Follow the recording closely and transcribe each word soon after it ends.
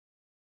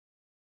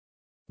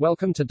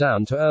Welcome to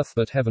Down to Earth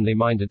but Heavenly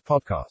Minded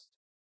podcast.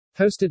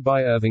 Hosted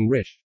by Irving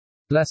Risch.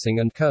 Blessing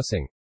and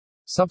cursing.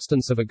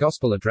 Substance of a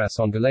gospel address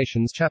on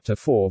Galatians chapter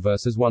 4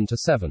 verses 1 to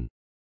 7.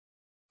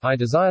 I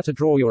desire to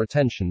draw your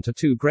attention to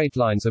two great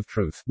lines of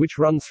truth, which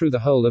run through the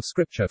whole of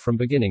Scripture from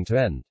beginning to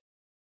end.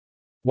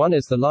 One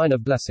is the line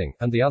of blessing,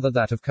 and the other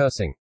that of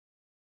cursing.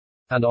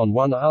 And on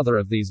one or other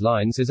of these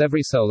lines is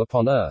every soul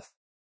upon earth.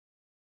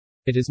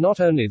 It is not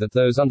only that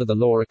those under the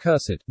law are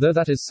cursed, though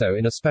that is so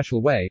in a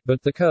special way,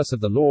 but the curse of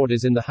the Lord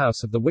is in the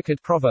house of the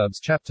wicked. Proverbs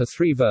chapter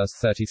 3 verse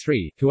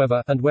 33,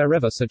 whoever, and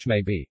wherever such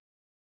may be.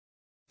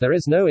 There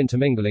is no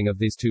intermingling of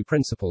these two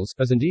principles,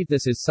 as indeed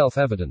this is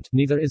self-evident,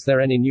 neither is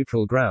there any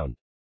neutral ground.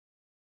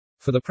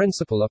 For the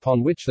principle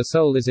upon which the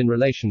soul is in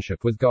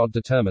relationship with God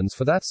determines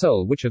for that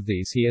soul which of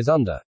these he is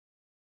under.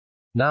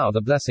 Now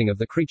the blessing of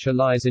the creature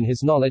lies in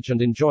his knowledge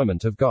and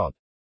enjoyment of God.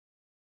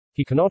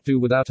 He cannot do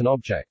without an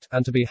object,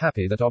 and to be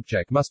happy that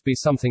object must be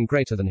something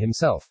greater than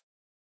himself.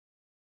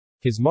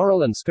 His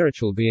moral and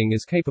spiritual being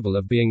is capable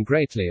of being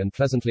greatly and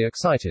pleasantly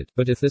excited,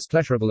 but if this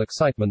pleasurable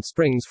excitement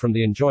springs from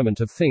the enjoyment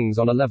of things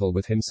on a level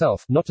with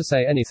himself, not to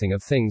say anything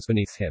of things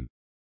beneath him,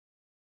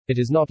 it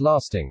is not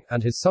lasting,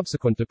 and his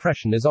subsequent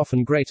depression is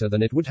often greater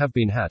than it would have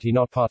been had he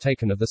not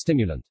partaken of the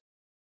stimulant.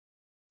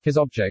 His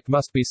object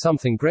must be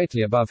something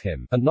greatly above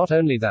him, and not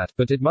only that,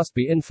 but it must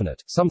be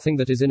infinite, something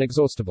that is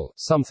inexhaustible,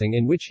 something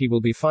in which he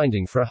will be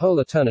finding for a whole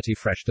eternity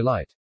fresh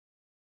delight.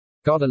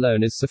 God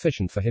alone is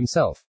sufficient for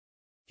himself.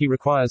 He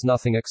requires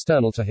nothing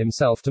external to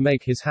himself to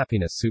make his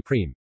happiness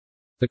supreme.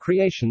 The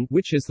creation,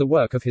 which is the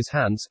work of his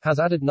hands, has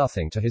added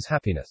nothing to his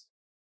happiness.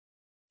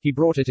 He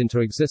brought it into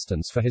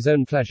existence for his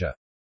own pleasure.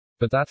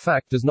 But that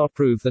fact does not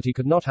prove that he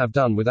could not have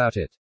done without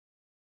it.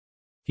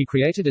 He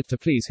created it to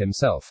please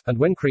himself, and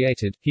when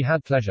created, he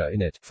had pleasure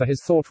in it, for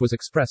his thought was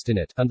expressed in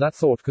it, and that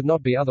thought could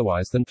not be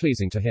otherwise than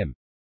pleasing to him.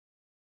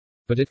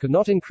 But it could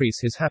not increase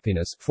his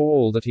happiness, for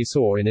all that he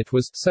saw in it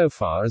was, so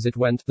far as it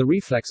went, the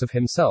reflex of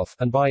himself,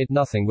 and by it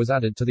nothing was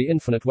added to the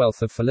infinite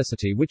wealth of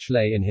felicity which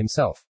lay in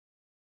himself.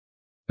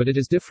 But it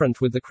is different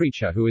with the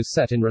creature who is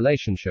set in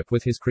relationship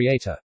with his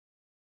Creator.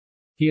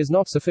 He is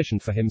not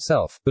sufficient for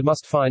himself, but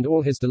must find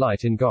all his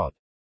delight in God.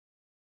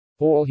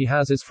 All he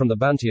has is from the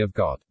bounty of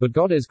God, but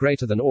God is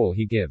greater than all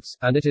he gives,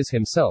 and it is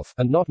himself,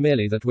 and not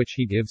merely that which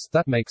he gives,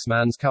 that makes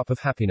man's cup of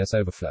happiness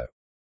overflow.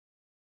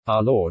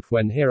 Our Lord,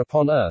 when here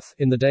upon earth,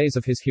 in the days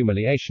of his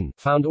humiliation,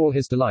 found all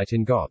his delight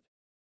in God.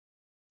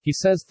 He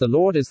says, "The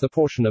Lord is the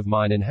portion of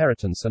mine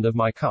inheritance and of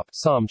my cup,"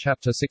 Psalm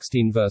chapter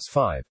 16 verse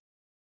 5.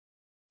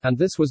 And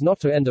this was not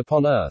to end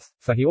upon earth,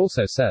 for he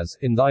also says,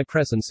 "In thy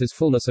presence is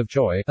fullness of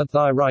joy, at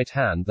thy right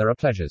hand there are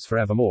pleasures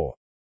forevermore."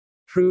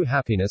 True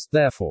happiness,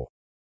 therefore,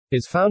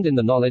 is found in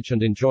the knowledge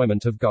and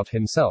enjoyment of God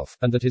himself,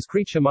 and that his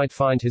creature might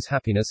find his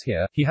happiness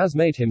here, he has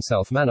made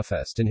himself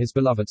manifest in his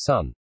beloved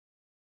Son.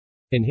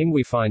 In him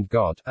we find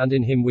God, and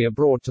in him we are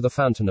brought to the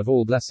fountain of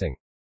all blessing.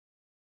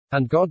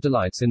 And God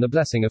delights in the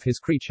blessing of his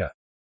creature.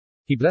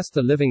 He blessed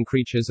the living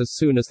creatures as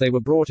soon as they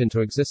were brought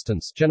into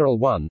existence, General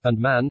 1, and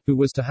man, who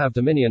was to have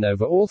dominion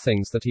over all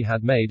things that he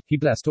had made, he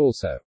blessed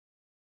also.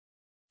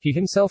 He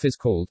himself is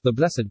called the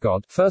blessed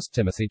God, 1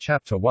 Timothy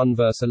chapter 1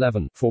 verse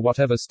 11, for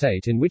whatever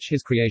state in which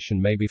his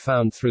creation may be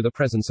found through the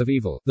presence of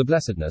evil, the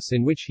blessedness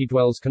in which he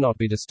dwells cannot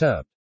be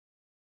disturbed.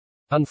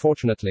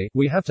 Unfortunately,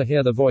 we have to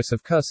hear the voice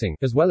of cursing,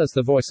 as well as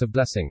the voice of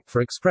blessing,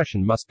 for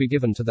expression must be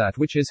given to that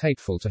which is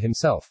hateful to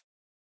himself.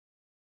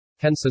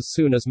 Hence as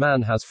soon as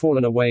man has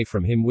fallen away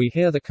from him we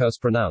hear the curse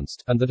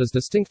pronounced, and that as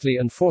distinctly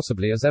and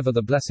forcibly as ever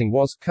the blessing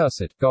was,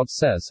 "Cursed," God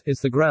says, "is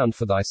the ground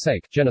for thy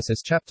sake,"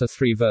 Genesis chapter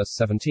 3 verse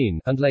 17,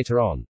 and later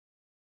on.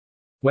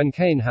 When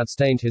Cain had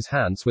stained his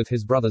hands with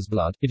his brother's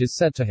blood, it is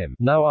said to him,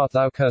 "Now art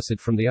thou cursed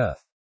from the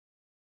earth,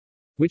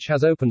 which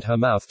has opened her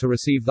mouth to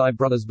receive thy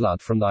brother's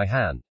blood from thy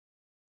hand."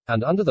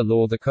 And under the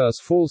law the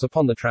curse falls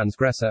upon the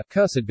transgressor,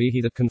 "Cursed be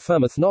he that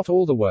confirmeth not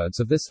all the words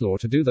of this law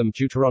to do them,"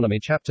 Deuteronomy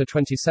chapter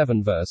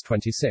 27 verse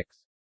 26.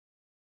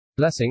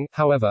 Blessing,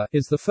 however,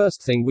 is the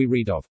first thing we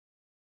read of.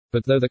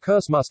 But though the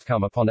curse must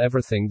come upon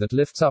everything that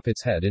lifts up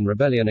its head in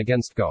rebellion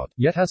against God,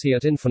 yet has he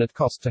at infinite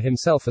cost to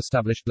himself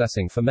established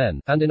blessing for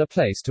men, and in a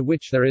place to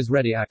which there is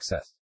ready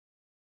access,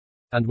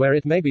 and where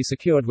it may be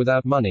secured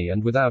without money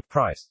and without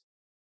price.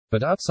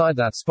 But outside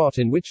that spot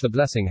in which the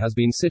blessing has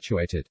been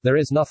situated, there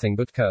is nothing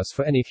but curse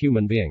for any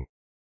human being.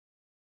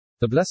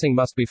 The blessing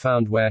must be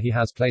found where he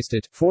has placed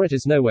it, for it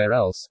is nowhere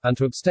else, and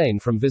to abstain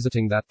from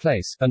visiting that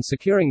place, and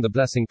securing the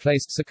blessing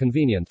placed so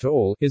convenient to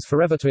all, is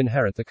forever to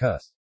inherit the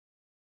curse.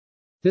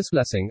 This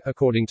blessing,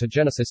 according to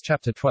Genesis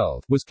chapter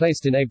 12, was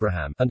placed in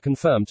Abraham, and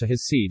confirmed to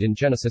his seed in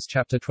Genesis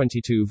chapter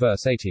 22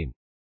 verse 18.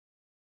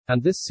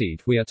 And this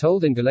seed, we are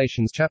told in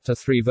Galatians chapter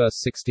 3 verse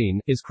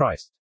 16, is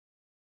Christ.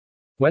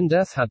 When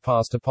death had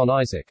passed upon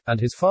Isaac, and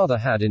his father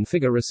had in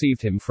figure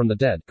received him from the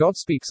dead, God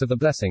speaks of the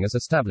blessing as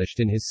established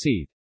in his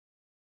seed.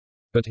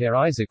 But here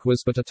Isaac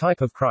was but a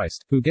type of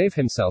Christ, who gave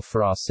himself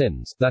for our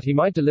sins, that he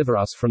might deliver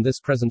us from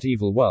this present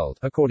evil world,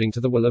 according to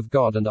the will of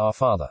God and our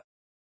Father.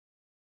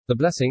 The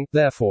blessing,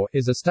 therefore,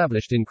 is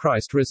established in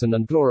Christ risen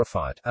and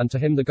glorified, and to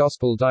him the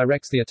gospel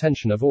directs the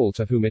attention of all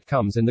to whom it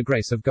comes in the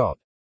grace of God.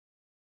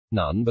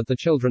 None but the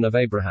children of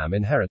Abraham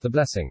inherit the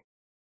blessing.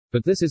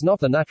 But this is not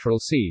the natural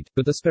seed,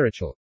 but the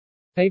spiritual.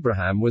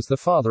 Abraham was the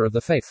father of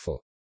the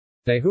faithful.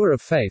 They who are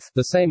of faith,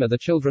 the same are the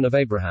children of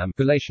Abraham.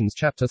 Galatians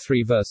chapter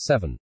 3 verse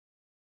 7.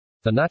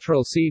 The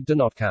natural seed do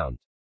not count.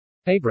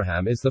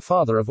 Abraham is the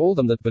father of all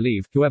them that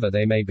believe, whoever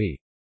they may be.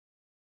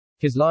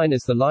 His line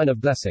is the line of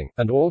blessing,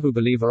 and all who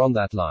believe are on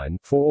that line,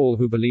 for all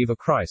who believe are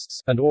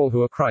Christ's, and all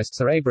who are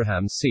Christ's are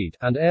Abraham's seed,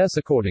 and heirs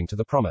according to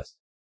the promise.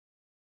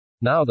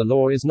 Now the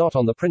law is not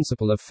on the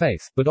principle of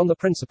faith, but on the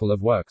principle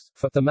of works,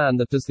 for the man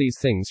that does these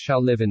things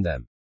shall live in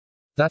them.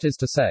 That is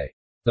to say,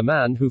 the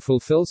man who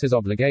fulfills his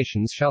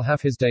obligations shall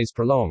have his days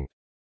prolonged.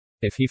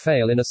 If he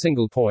fail in a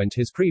single point,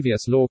 his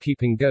previous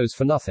law-keeping goes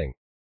for nothing.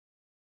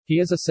 He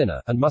is a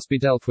sinner, and must be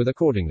dealt with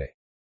accordingly.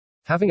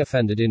 Having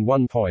offended in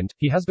one point,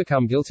 he has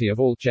become guilty of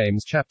all.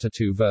 James chapter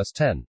 2 verse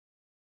 10.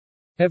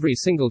 Every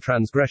single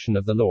transgression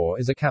of the law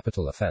is a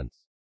capital offense.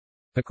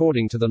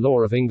 According to the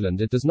law of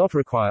England, it does not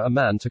require a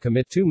man to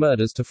commit 2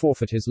 murders to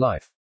forfeit his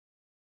life.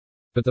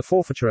 But the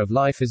forfeiture of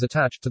life is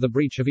attached to the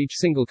breach of each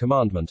single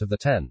commandment of the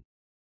 10.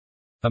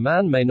 A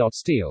man may not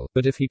steal,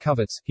 but if he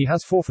covets, he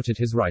has forfeited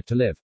his right to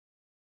live.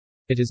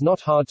 It is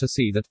not hard to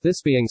see that,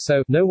 this being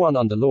so, no one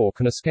under law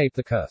can escape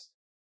the curse.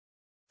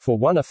 For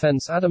one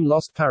offense Adam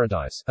lost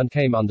paradise, and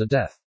came under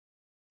death.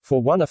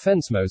 For one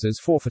offense Moses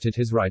forfeited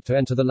his right to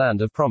enter the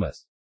land of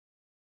promise.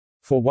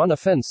 For one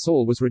offense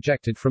Saul was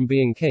rejected from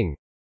being king.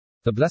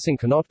 The blessing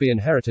cannot be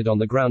inherited on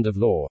the ground of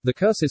law, the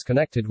curse is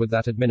connected with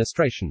that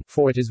administration,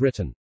 for it is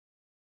written,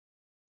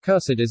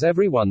 "Cursed is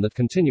every one that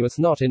continueth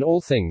not in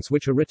all things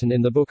which are written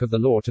in the book of the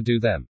law to do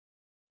them."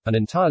 An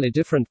entirely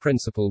different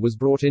principle was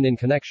brought in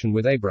connection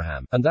with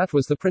Abraham, and that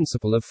was the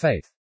principle of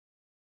faith.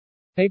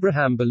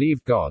 Abraham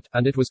believed God,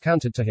 and it was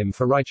counted to him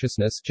for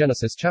righteousness.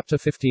 Genesis chapter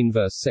 15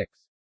 verse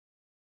 6.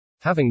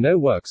 Having no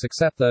works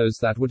except those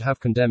that would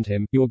have condemned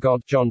him, your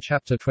God. John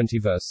chapter 20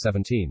 verse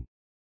 17.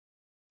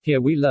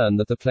 Here we learn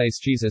that the place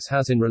Jesus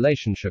has in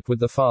relationship with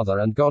the Father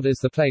and God is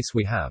the place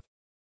we have.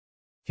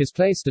 His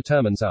place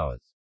determines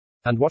ours.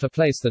 And what a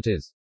place that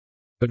is.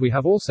 But we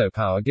have also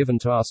power given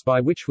to us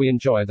by which we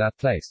enjoy that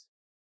place.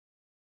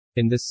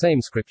 In this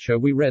same scripture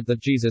we read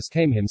that Jesus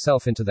came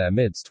himself into their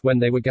midst, when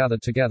they were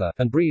gathered together,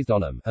 and breathed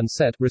on them, and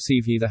said,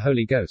 "Receive ye the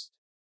Holy Ghost."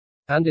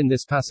 And in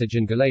this passage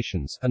in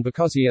Galatians, "And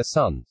because ye are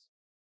sons,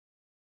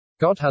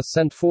 God has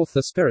sent forth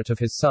the Spirit of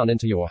his Son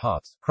into your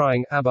hearts,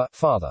 crying, Abba,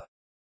 Father."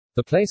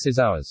 The place is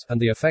ours,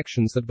 and the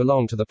affections that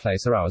belong to the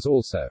place are ours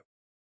also.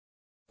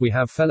 We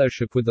have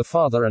fellowship with the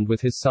Father and with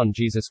his Son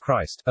Jesus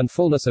Christ, and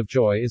fullness of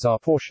joy is our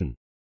portion.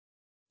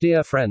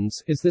 Dear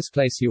friends, is this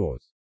place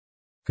yours?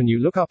 Can you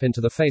look up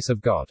into the face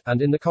of God, and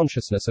in the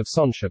consciousness of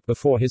sonship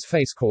before his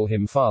face call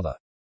him Father?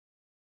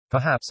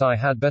 Perhaps I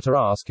had better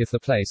ask if the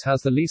place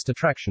has the least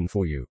attraction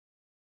for you.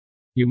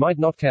 You might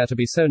not care to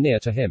be so near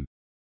to him.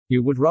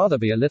 You would rather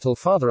be a little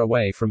farther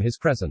away from his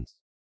presence.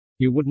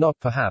 You would not,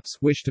 perhaps,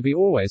 wish to be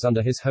always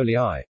under his holy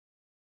eye.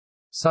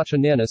 Such a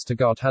nearness to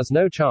God has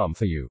no charm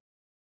for you.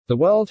 The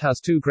world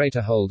has too great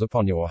a hold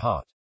upon your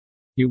heart.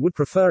 You would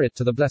prefer it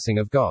to the blessing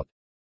of God.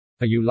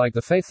 Are you like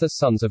the faithless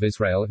sons of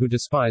Israel who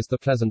despised the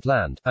pleasant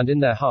land, and in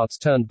their hearts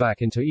turned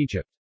back into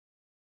Egypt?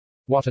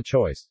 What a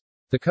choice!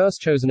 The curse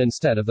chosen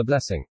instead of the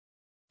blessing.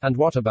 And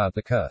what about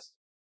the curse?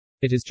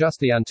 It is just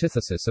the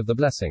antithesis of the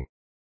blessing.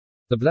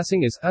 The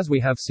blessing is, as we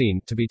have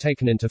seen, to be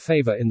taken into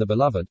favor in the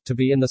beloved, to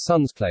be in the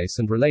Son's place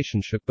and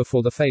relationship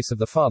before the face of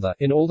the Father,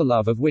 in all the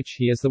love of which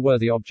he is the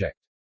worthy object.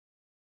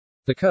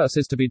 The curse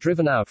is to be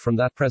driven out from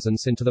that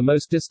presence into the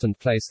most distant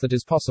place that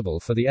is possible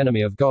for the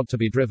enemy of God to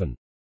be driven.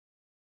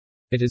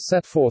 It is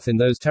set forth in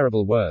those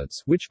terrible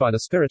words, which by the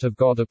Spirit of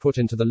God are put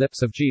into the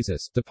lips of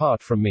Jesus,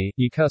 "Depart from me,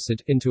 ye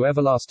cursed, into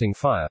everlasting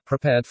fire,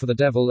 prepared for the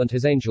devil and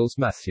his angels."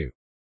 Matthew.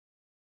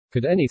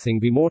 Could anything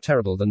be more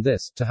terrible than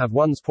this, to have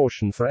one's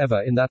portion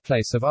forever in that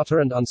place of utter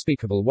and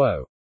unspeakable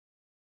woe?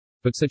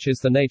 But such is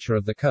the nature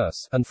of the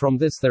curse, and from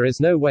this there is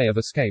no way of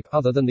escape,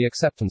 other than the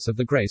acceptance of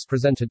the grace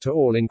presented to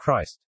all in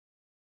Christ.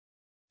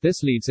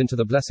 This leads into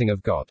the blessing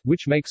of God,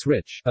 which makes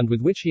rich, and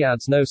with which he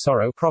adds no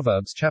sorrow.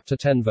 Proverbs chapter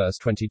 10 verse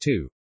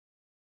 22.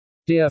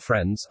 Dear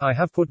friends, I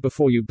have put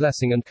before you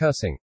blessing and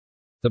cursing.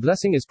 The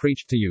blessing is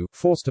preached to you,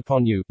 forced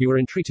upon you, you are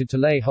entreated to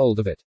lay hold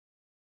of it.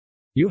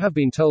 You have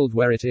been told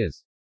where it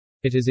is.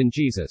 It is in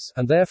Jesus,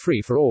 and there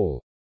free for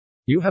all.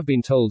 You have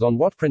been told on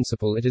what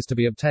principle it is to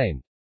be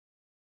obtained.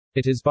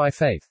 It is by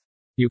faith.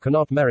 You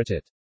cannot merit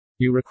it.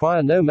 You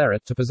require no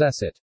merit to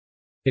possess it.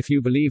 If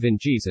you believe in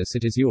Jesus,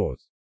 it is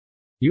yours.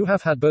 You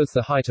have had both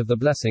the height of the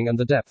blessing and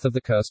the depth of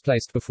the curse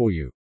placed before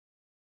you.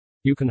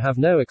 You can have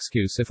no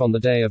excuse if on the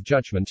day of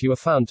judgment you are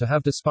found to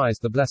have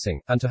despised the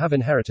blessing, and to have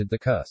inherited the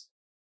curse.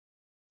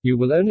 You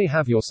will only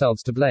have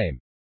yourselves to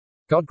blame.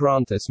 God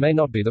grant this may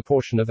not be the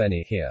portion of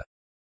any here.